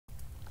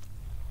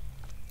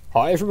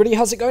Hi everybody,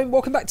 how's it going?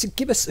 Welcome back to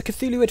Gibbous, a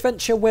Cthulhu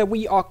Adventure where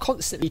we are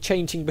constantly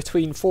changing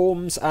between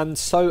forms, and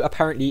so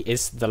apparently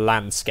is the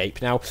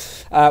landscape. Now,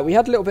 we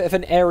had a little bit of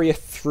an area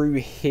through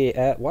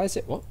here. Why is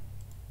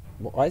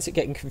it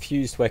getting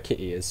confused where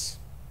Kitteh is?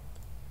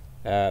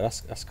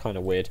 That's kind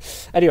of weird.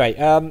 Anyway,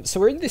 so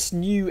we're in this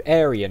new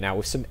area now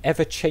with some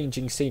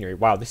ever-changing scenery.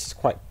 Wow, this is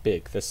quite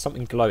big. There's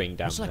something glowing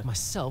down there. Much like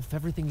myself,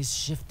 everything is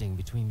shifting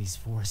between these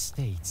four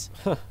estates.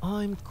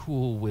 I'm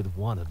cool with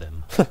one of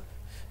them.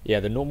 Yeah,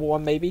 the normal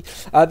one maybe.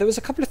 There was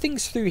a couple of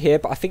things through here,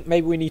 but I think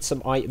maybe we need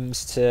some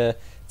items to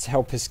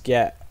help us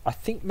get... I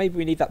think maybe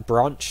we need that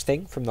branch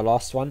thing from the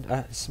last one.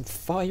 Some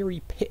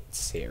fiery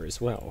pits here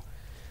as well.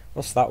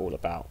 What's that all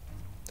about?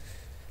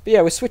 But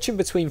yeah, we're switching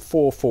between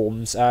four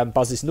forms.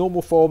 Buzz's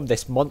normal form,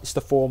 this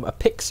monster form, a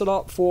pixel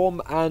art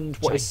form, and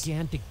what is...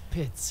 gigantic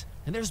pits.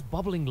 And there's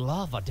bubbling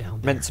lava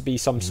down there. Meant to be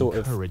some sort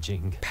of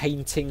encouraging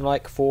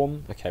painting-like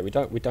form. Okay, we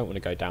don't want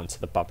to go down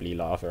to the bubbly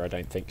lava, I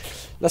don't think.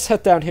 Let's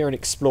head down here and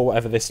explore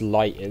whatever this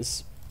light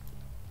is.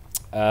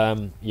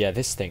 Yeah,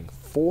 this thing.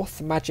 Fourth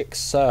magic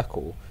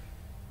circle.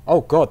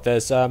 Oh god,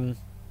 there's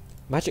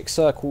magic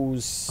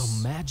circles.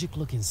 A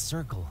magic-looking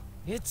circle.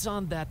 It's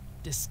on that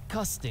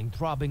disgusting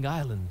throbbing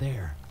island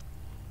there.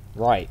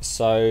 Right,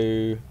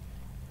 so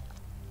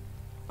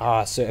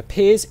so it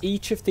appears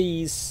each of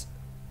these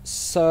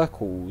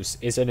circles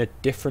is in a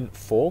different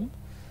form.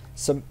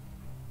 Did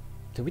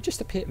we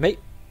just appear?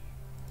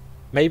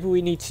 Maybe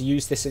we need to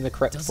use this in the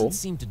correct form. Doesn't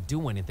seem to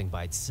do anything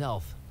by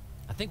itself.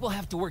 I think we'll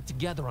have to work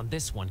together on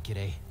this one,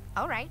 Kitteh.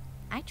 All right,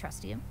 I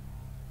trust you.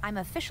 I'm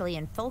officially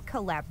in full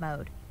collab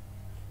mode.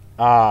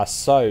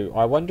 So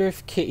I wonder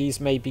if Kitteh's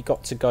maybe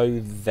got to go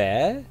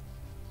there,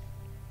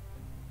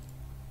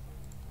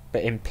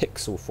 but in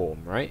pixel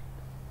form, right?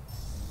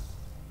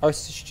 Oh,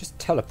 so she just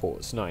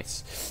teleports.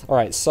 Nice. All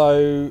right,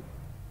 so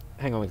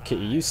hang on,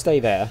 Kitteh, you stay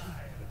there.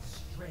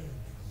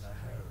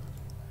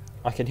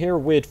 I can hear a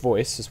weird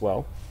voice as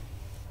well.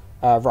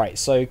 Right,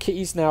 so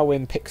Kitteh's now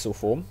in pixel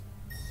form.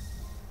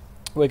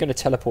 We're going to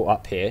teleport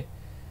up here.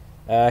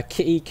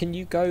 Kitteh, can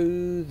you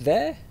go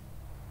there?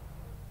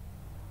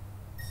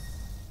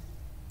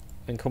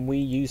 And can we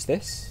use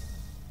this?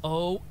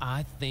 Oh,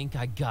 I think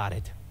I got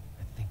it.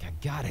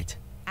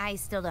 I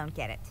still don't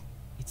get it.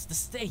 It's the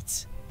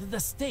states.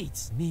 The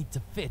states need to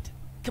fit.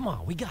 Come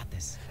on, we got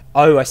this.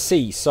 Oh, I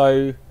see.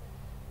 So...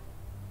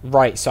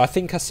 Right, so I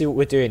think I see what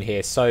we're doing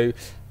here. So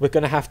we're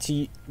gonna have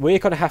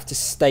to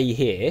stay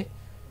here,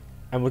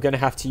 and we're gonna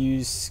have to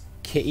use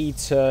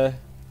Kitteh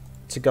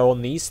to go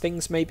on these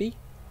things, maybe.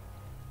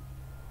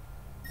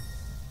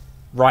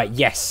 Right,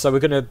 yes. So we're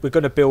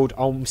gonna build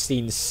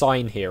Olmstein's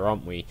sign here,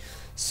 aren't we?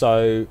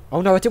 So oh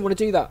no, I didn't want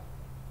to do that.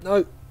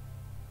 No.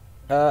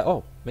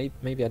 Oh,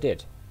 maybe I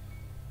did.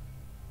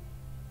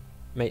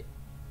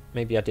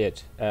 Maybe I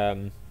did.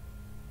 Hang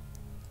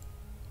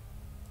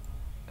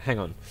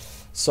on.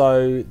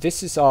 So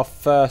this is our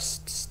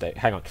first state.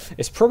 Hang on.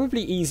 It's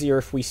probably easier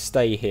if we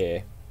stay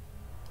here,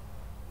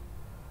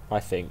 I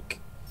think.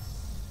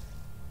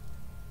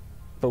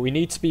 But we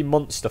need to be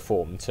monster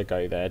form to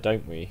go there,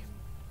 don't we?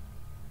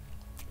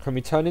 Can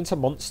we turn into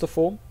monster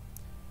form?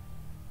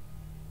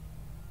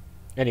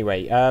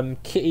 Anyway,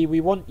 Kitteh, we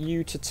want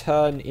you to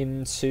turn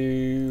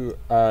into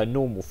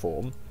normal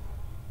form.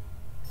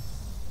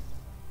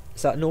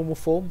 Is that normal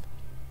form?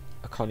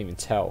 I can't even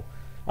tell.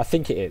 I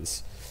think it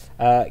is.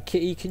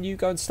 Kitteh, can you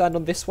go and stand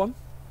on this one?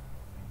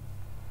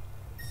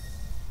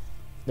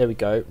 There we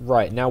go.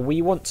 Right, now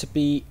we want to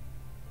be...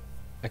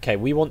 Okay,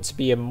 we want to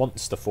be in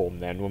monster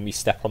form then when we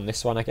step on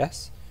this one, I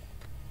guess.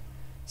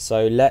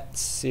 So let's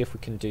see if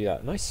we can do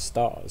that. Nice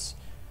stars.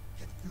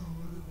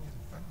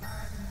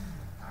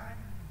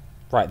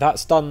 Right,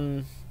 that's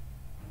done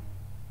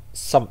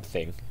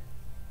something.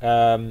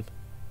 Oh.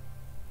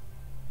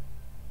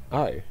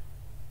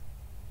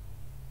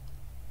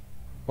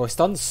 Well, it's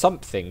done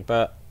something,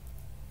 but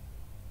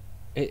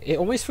it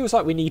almost feels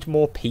like we need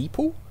more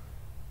people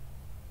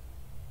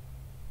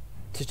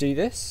to do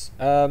this.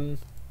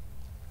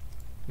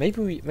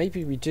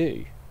 Maybe we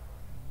do.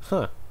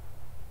 Huh.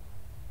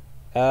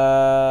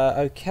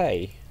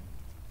 Okay.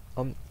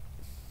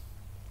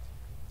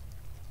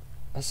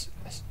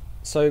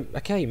 So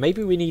okay,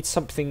 maybe we need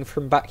something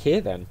from back here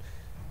then.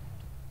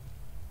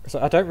 So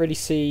I don't really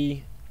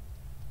see.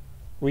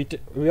 We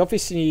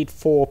obviously need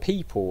 4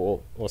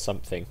 people or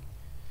something.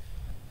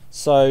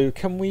 So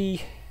can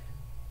we?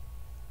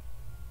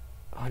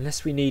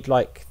 Unless we need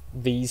like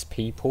these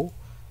people.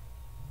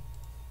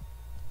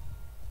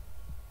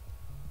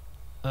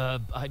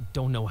 I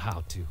don't know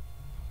how to.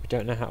 We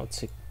don't know how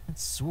to. That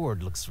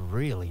sword looks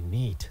really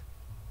neat.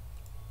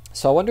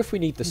 So I wonder if we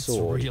need the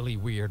sword. It's really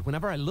weird.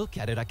 Whenever I look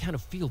at it, I kind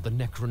of feel the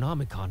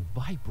Necronomicon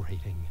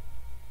vibrating.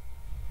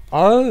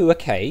 Oh,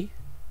 okay.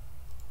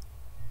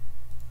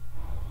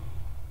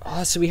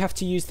 So we have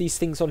to use these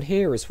things on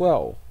here as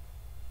well.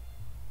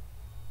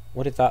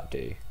 What did that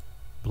do?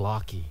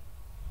 Blocky.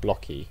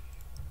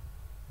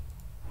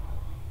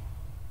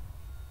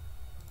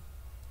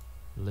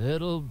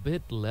 Little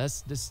bit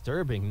less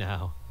disturbing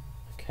now.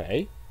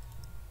 Okay.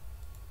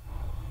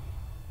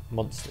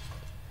 Monster.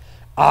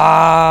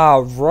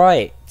 Ah,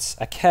 right.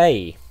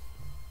 Okay.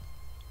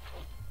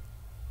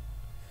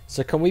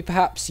 So can we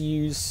perhaps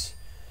use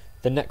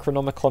the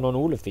Necronomicon on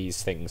all of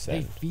these things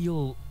then? They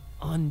feel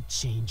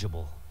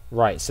unchangeable.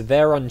 Right, so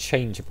they're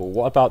unchangeable.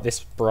 What about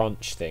this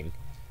branch thing?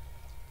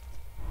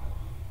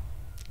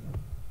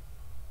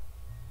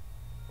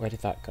 Where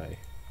did that go?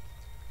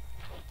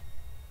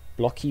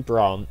 Blocky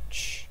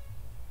Branch.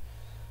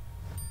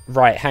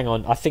 Right, hang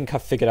on. I think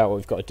I've figured out what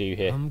we've got to do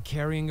here. I'm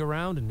carrying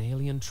around an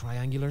alien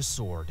triangular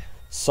sword.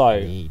 So,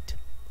 Neat.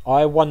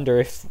 I wonder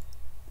if...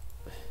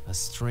 A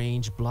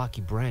strange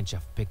blocky branch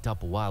I've picked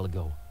up a while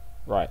ago.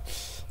 Right,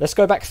 let's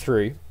go back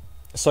through.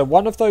 So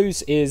one of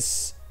those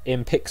is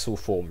in pixel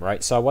form,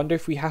 right? So I wonder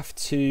if we have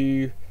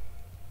to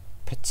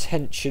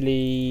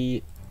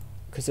potentially...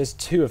 Because there's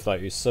two of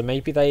those, so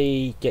maybe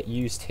they get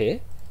used here.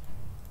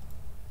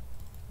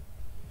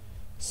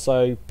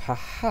 So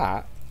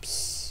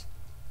perhaps...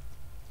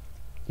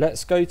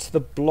 Let's go to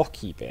the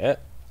blocky bit.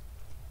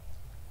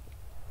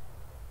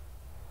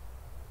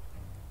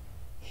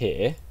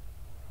 Here.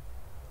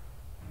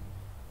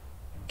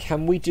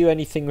 Can we do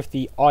anything with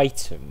the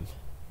item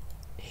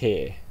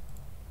here?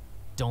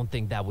 Don't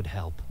think that would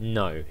help.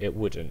 No, it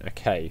wouldn't.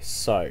 Okay,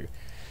 so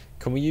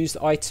can we use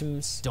the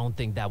items? Don't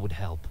think that would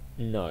help.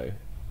 No,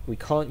 we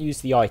can't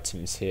use the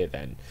items here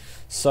then.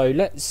 So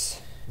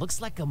let's...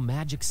 Looks like a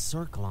magic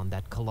circle on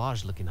that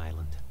collage-looking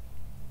island.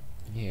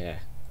 Yeah,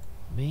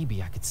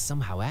 Maybe I could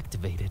somehow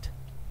activate it.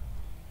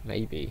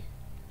 maybe.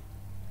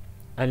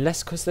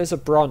 Unless because there's a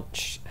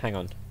branch... Hang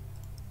on.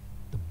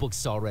 The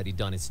book's already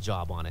done its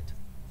job on it.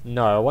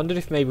 No, I wondered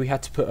if maybe we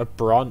had to put a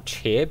branch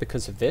here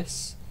because of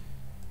this.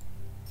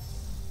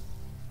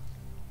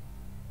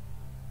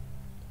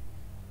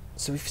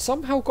 So we've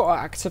somehow got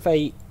to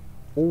activate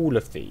all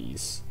of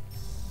these.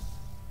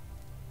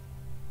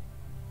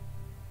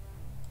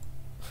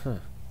 Huh.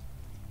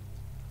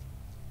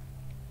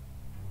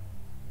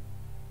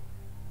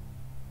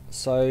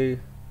 So,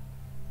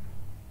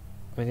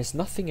 I mean, there's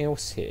nothing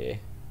else here.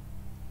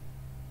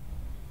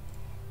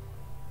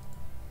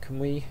 Can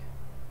we...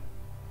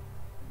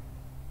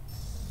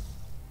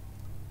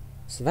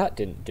 So that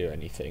didn't do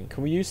anything.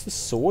 Can we use the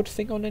sword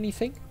thing on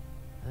anything?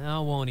 I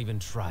won't even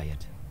try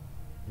it.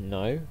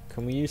 No.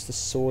 Can we use the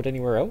sword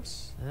anywhere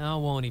else? I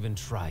won't even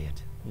try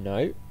it.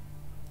 No.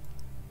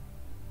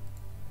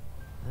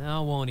 I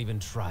won't even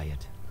try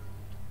it.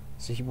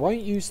 So he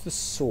won't use the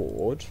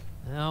sword.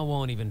 I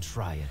won't even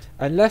try it.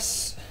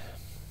 Unless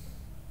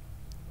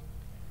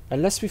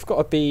we've got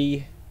to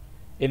be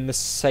in the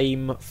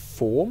same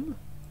form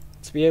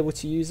to be able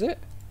to use it.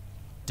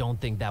 Don't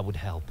think that would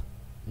help.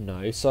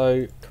 No.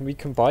 So can we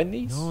combine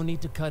these? No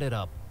need to cut it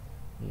up.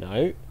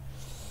 No.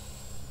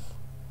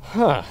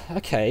 Huh.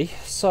 Okay.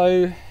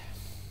 So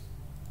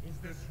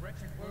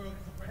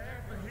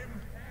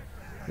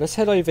let's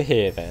head over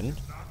here then.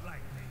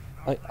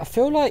 I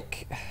feel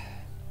like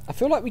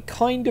we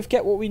kind of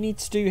get what we need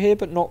to do here,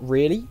 but not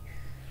really.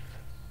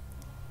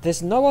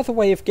 There's no other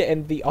way of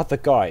getting the other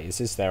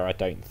guys, is there? I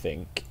don't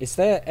think. Is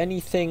there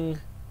anything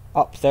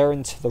up there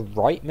and to the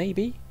right,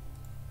 maybe?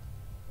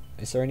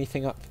 Is there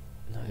anything up...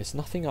 No, there's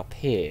nothing up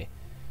here.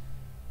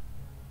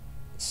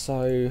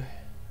 So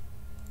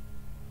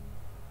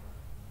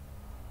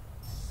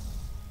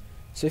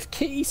if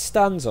Kitty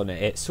stands on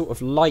it, it sort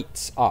of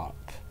lights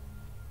up.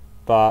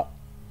 But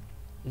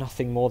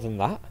nothing more than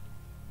that.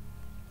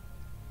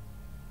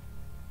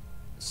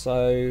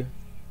 So,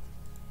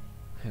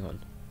 hang on.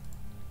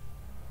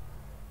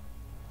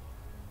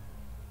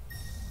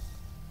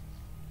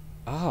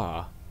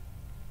 Ah.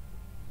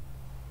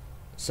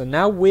 So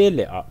now we're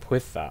lit up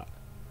with that.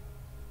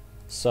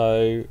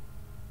 So,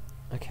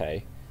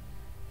 okay.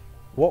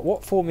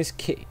 What form is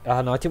Kitty?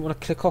 Oh no, I didn't want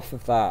to click off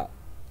of that.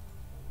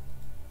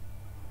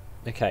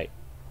 Okay.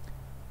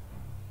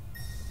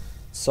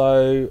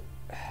 So,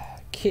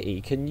 Kitty,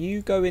 can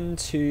you go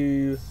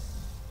into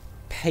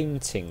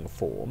painting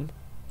form?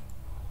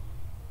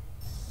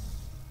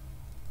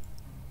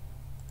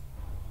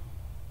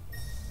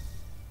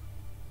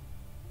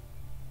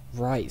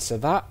 Right, so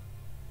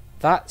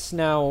that's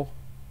now...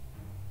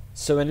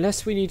 So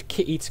unless we need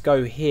Kitty to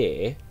go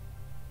here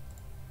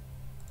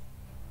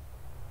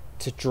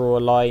to draw a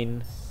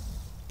line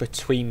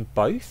between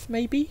both,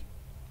 maybe?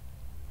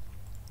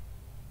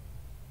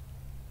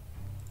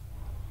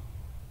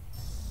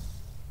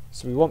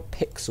 So we want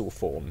pixel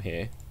form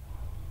here.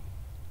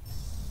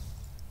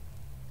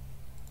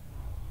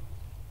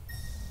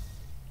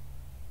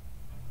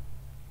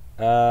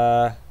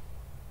 Oh.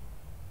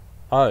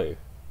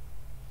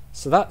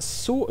 So that's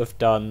sort of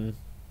done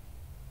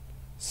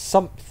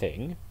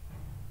something,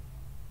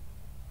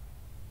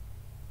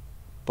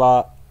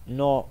 but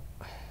not...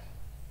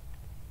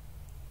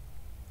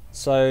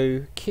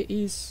 So,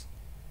 Kitty's...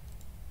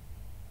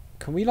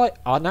 Can we,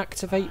 like,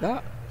 unactivate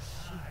that?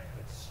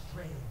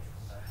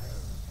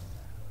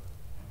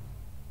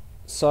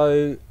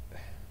 So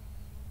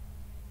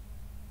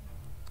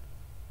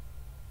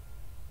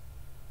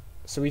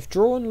we've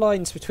drawn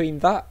lines between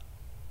that.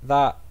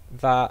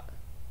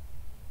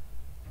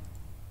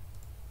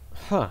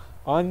 Huh.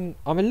 I'm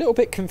a little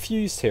bit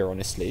confused here,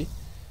 honestly.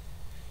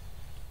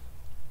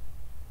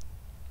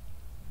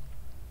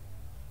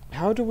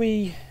 How do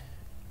we...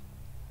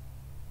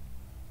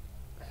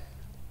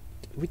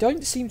 We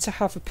don't seem to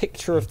have a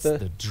picture of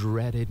the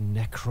dreaded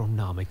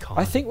Necronomicon.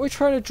 I think we're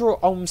trying to draw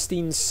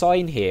Olmstein's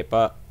sign here,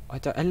 but I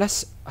don't...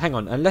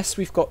 Unless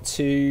we've got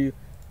to...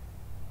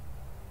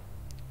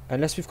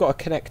 Unless we've got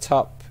to connect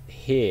up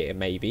here,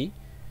 maybe.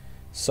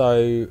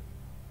 So...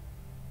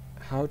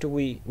 How do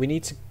we... We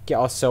need to get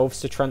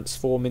ourselves to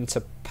transform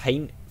into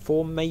paint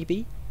form,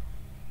 maybe?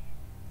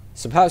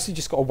 So perhaps we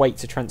just got to wait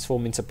to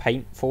transform into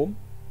paint form.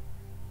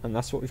 And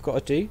that's what we've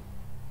got to do.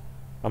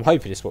 I'm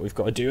hoping it's what we've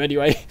got to do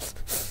anyway.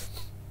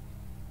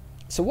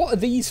 So what are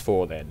these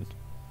for then?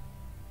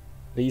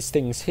 These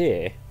things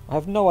here? I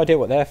have no idea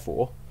what they're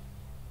for.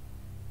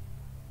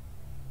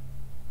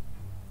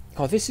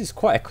 Oh, this is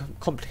quite a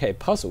complicated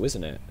puzzle,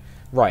 isn't it?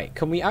 Right,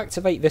 can we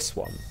activate this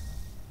one?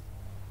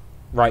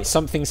 Right,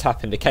 something's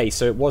happened. Okay,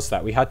 so it was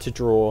that. We had to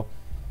draw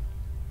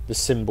the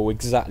symbol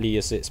exactly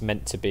as it's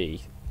meant to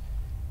be.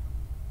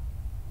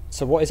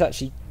 So what is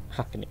actually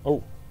happening?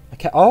 Oh,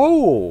 okay.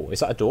 Oh, is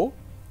that a door?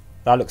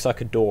 That looks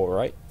like a door,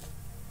 right?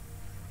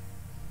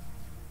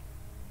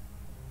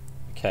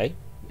 Okay,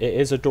 it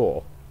is a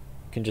door.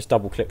 You can just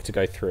double click to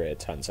go through it, it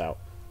turns out.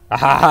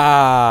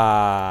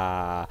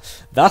 Aha!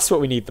 That's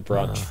what we need the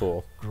branch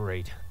for.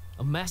 Great.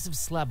 A massive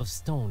slab of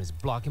stone is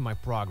blocking my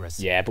progress.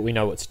 Yeah, but we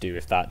know what to do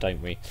with that,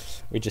 don't we?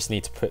 We just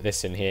need to put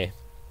this in here.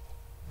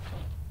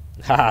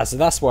 Haha, so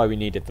that's why we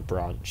needed the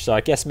branch. So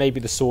I guess maybe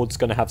the sword's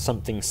going to have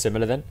something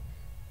similar then.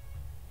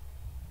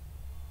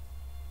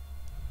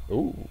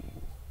 Ooh.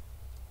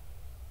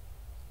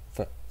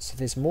 So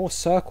there's more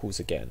circles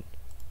again.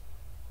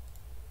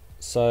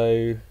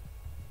 So...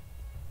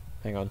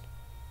 Hang on.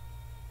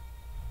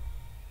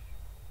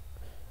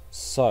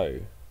 So...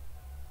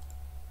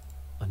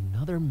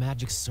 Another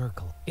magic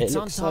circle. It's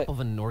on top of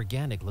an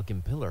organic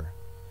looking pillar.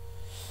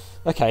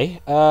 Okay,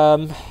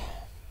 so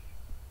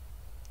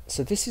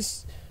this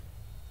is...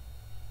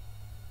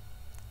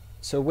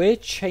 So we're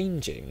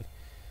changing.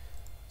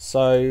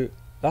 So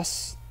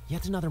that's...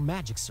 Yet another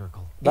magic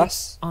circle.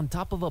 That's... It's on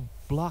top of a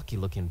blocky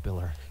looking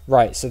pillar.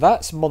 Right, so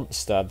that's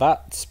monster,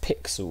 that's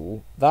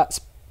pixel,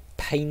 that's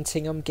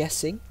painting, I'm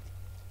guessing.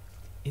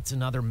 It's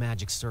another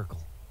magic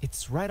circle.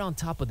 It's right on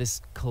top of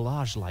this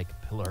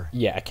collage-like pillar.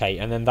 Yeah, okay,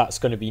 and then that's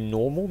going to be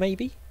normal,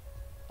 maybe?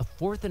 A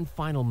fourth and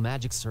final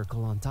magic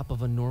circle on top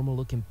of a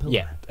normal-looking pillar.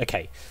 Yeah,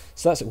 okay.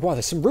 So that's... Wow,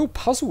 there's some real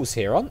puzzles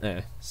here, aren't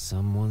there?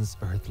 Someone's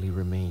earthly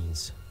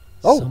remains.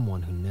 Oh.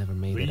 Someone who never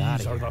made it out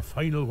of here. These are the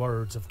final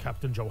words of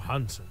Captain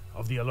Johansson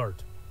of the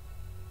Alert.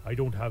 I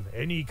don't have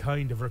any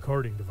kind of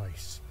recording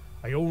device.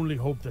 I only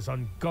hope this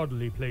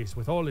ungodly place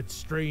with all its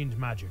strange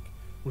magic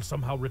will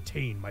somehow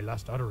retain my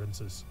last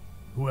utterances.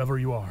 Whoever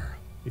you are,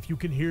 if you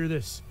can hear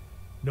this,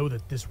 know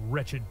that this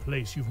wretched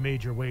place you've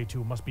made your way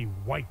to must be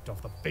wiped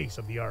off the face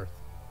of the earth.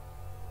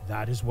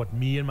 That is what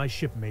me and my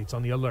shipmates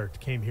on the Alert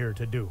came here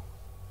to do.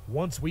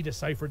 Once we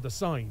deciphered the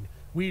sign,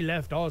 we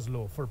left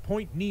Oslo for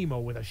Point Nemo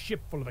with a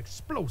ship full of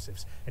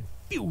explosives and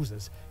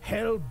fuses,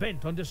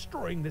 hell-bent on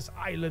destroying this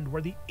island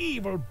where the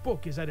evil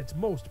book is at its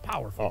most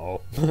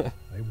powerful. Uh-oh.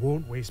 I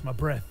won't waste my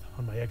breath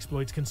on my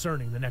exploits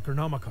concerning the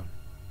Necronomicon.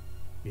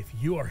 If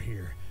you are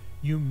here,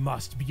 you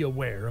must be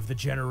aware of the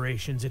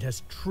generations it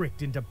has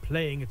tricked into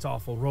playing its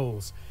awful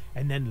roles,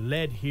 and then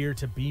led here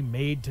to be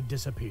made to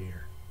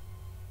disappear.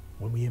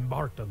 When we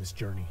embarked on this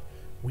journey,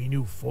 we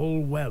knew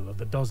full well of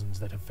the dozens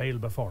that have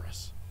failed before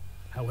us.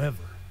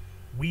 However,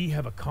 we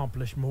have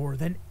accomplished more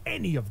than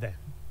any of them.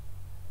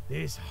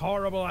 This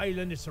horrible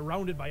island is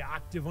surrounded by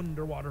active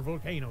underwater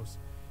volcanoes,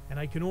 and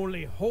I can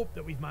only hope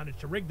that we've managed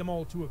to rig them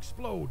all to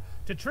explode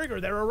to trigger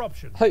their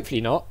eruption.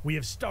 Hopefully not. We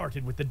have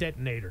started with the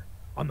detonator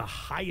on the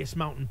highest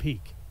mountain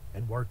peak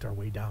and worked our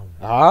way down.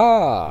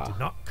 Ah. It did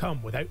not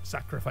come without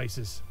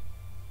sacrifices.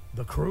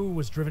 The crew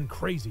was driven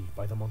crazy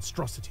by the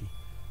monstrosity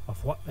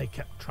of what they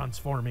kept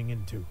transforming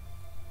into.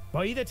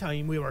 By the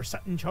time we were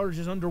setting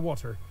charges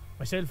underwater,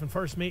 myself and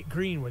First Mate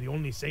Green were the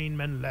only sane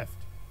men left.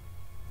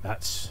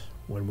 That's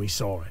when we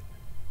saw it.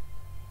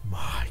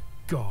 My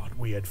God,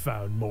 we had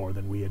found more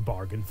than we had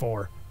bargained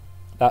for.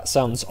 That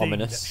sounds Thing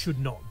ominous. that should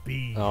not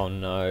be. Oh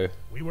no.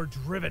 We were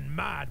driven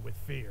mad with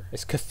fear.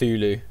 It's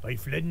Cthulhu. I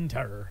fled in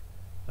terror,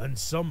 and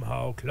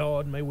somehow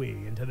clawed my way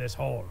into this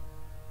hall.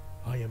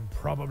 I am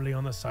probably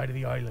on the side of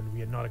the island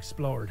we had not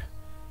explored,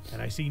 and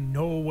I see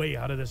no way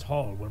out of this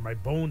hall where my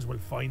bones will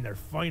find their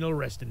final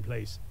resting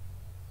place.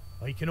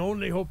 I can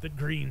only hope that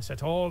Green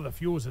set all the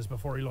fuses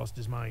before he lost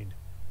his mind.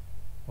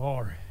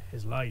 Or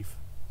his life.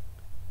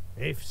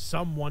 If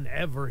someone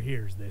ever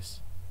hears this,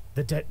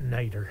 the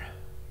detonator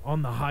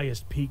on the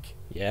highest peak.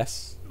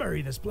 Yes.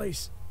 Bury this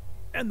place,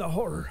 and the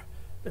horror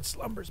that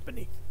slumbers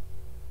beneath.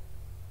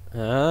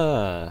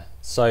 Ah,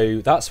 so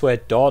that's where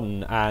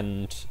Don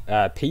and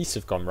Peace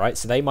have gone, right?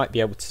 So they might be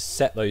able to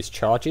set those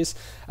charges.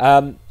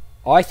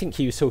 I think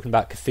he was talking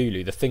about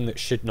Cthulhu, the thing that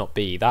should not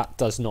be. That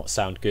does not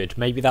sound good.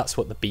 Maybe that's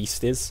what the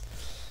beast is.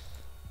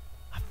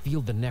 I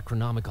feel the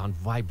Necronomicon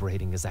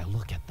vibrating as I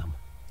look at them.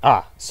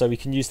 Ah, so we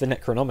can use the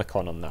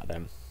Necronomicon on that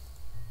then.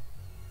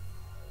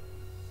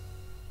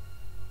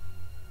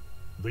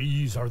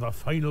 These are the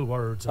final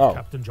words of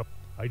Captain John.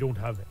 I don't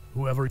have it.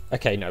 Whoever...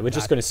 Okay, no, we're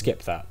just going to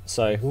skip that.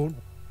 So... Won't.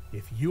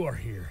 If you are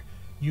here,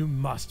 you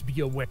must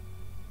be aware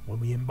when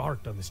we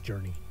embarked on this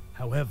journey.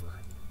 However,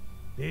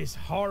 this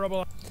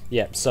horrible...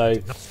 Yeah, so...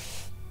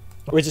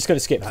 We're just going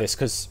to skip this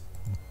because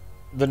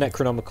the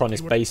Necronomicon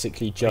is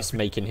basically just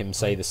making him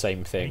say the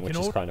same thing, which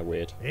is kind of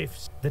weird.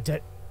 If the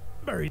dead...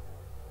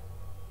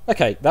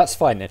 Okay, that's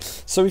fine then.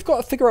 So we've got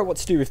to figure out what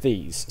to do with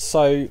these.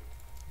 So...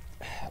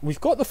 We've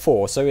got the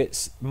 4, so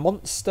it's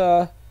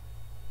monster,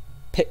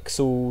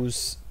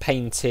 pixels,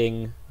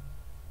 painting,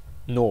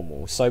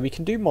 normal. So we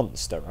can do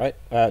monster, right?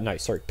 No,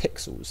 sorry,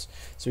 pixels.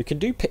 So we can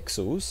do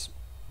pixels.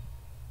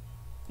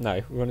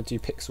 No, we want to do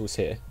pixels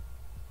here.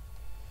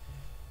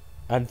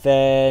 And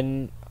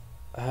then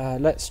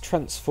let's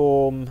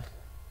transform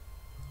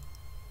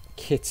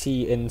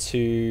Kitteh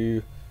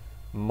into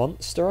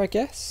monster, I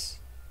guess.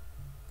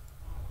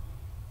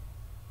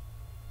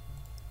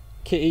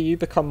 Kitteh, you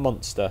become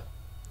monster.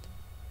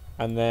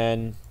 And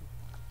then...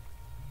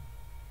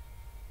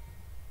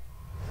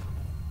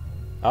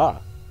 Ah.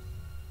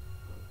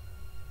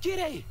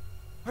 Kitteh!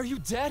 Are you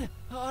dead?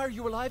 Are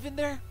you alive in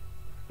there?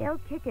 Still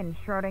kicking,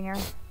 Schrodinger.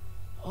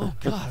 Oh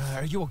god,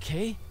 are you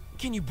okay?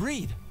 Can you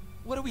breathe?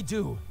 What do we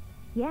do?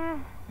 Yeah,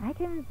 I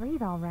can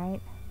breathe all right.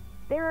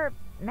 There are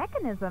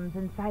mechanisms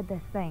inside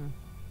this thing.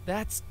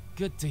 That's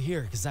good to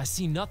hear, because I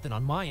see nothing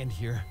on my end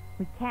here.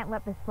 We can't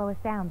let this slow us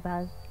down,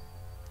 Buzz.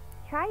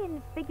 Try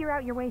and figure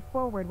out your way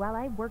forward while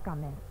I work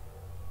on this.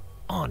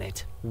 On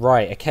it.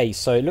 Right, okay,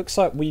 so it looks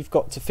like we've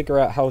got to figure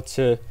out how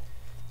to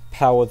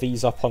power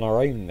these up on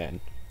our own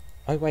then.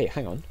 Oh wait,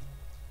 hang on.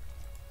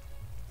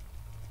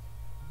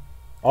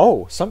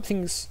 Oh,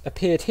 something's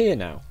appeared here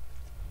now.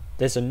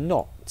 There's a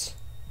knot.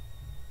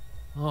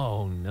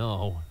 Oh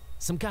no.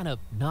 Some kind of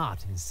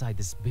knot inside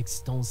this big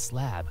stone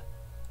slab.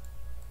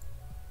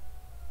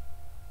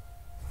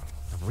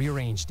 I've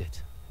rearranged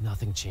it.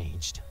 Nothing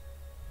changed.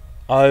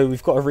 Oh,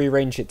 we've got to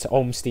rearrange it to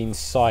Olmstein's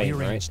sign,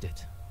 Rearranged right?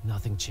 it.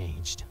 Nothing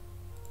changed.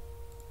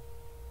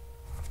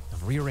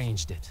 I've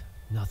rearranged it.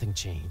 Nothing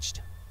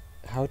changed.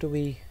 How do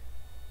we...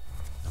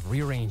 I've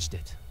rearranged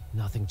it.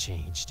 Nothing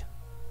changed.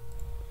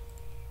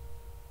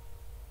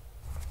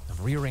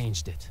 I've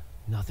rearranged it.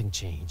 Nothing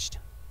changed.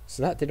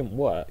 So that didn't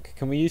work.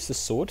 Can we use the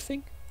sword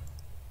thing?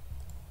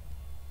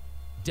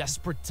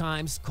 Desperate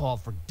times call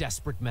for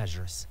desperate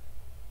measures.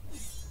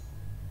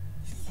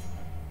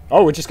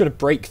 Oh, we're just going to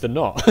break the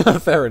knot.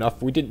 Fair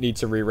enough. We didn't need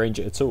to rearrange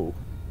it at all.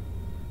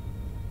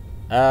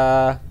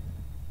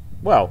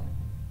 Well,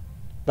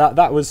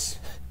 that was...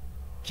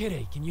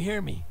 Kitteh, can you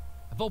hear me?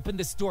 I've opened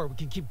this door. We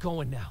can keep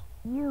going now.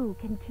 You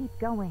can keep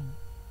going.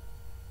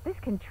 This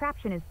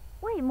contraption is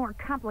way more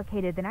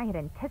complicated than I had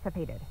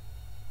anticipated.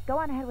 Go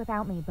on ahead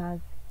without me, Buzz.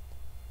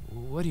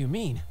 What do you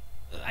mean?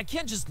 I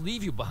can't just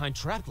leave you behind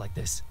trapped like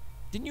this.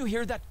 Didn't you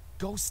hear that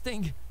ghost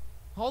thing?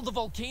 All the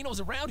volcanoes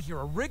around here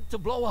are rigged to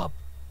blow up.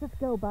 Just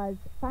go, Buzz.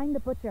 Find the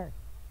butcher.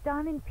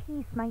 Dawn and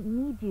Peace might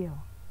need you.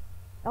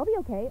 I'll be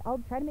okay.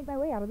 I'll try to make my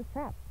way out of this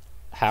trap.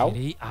 How?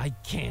 Kitteh, I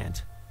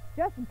can't.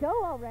 Just go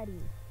already.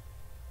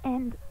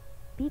 And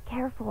be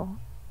careful,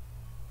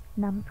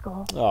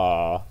 Numbskull.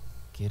 Aww.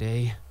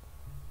 Kitteh,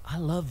 I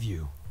love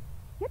you.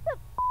 Get the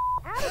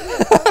out of here!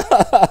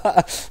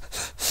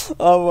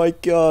 Oh my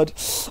god.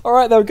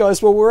 Alright though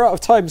guys, well we're out of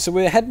time, so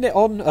we're heading it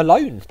on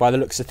alone by the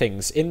looks of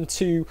things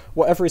into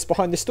whatever is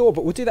behind this door,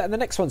 but we'll do that in the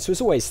next one. So as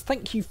always,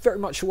 thank you very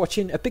much for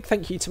watching. A big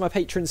thank you to my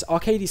patrons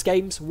Arcades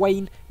Games,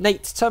 Wayne,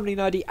 Nate, Terminally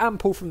Nerdy and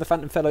Paul from the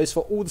Phantom Fellows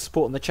for all the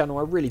support on the channel.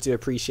 I really do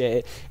appreciate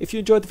it. If you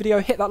enjoyed the video,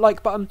 hit that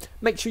like button,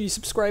 make sure you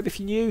subscribe if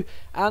you're new,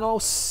 and I'll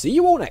see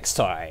you all next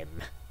time.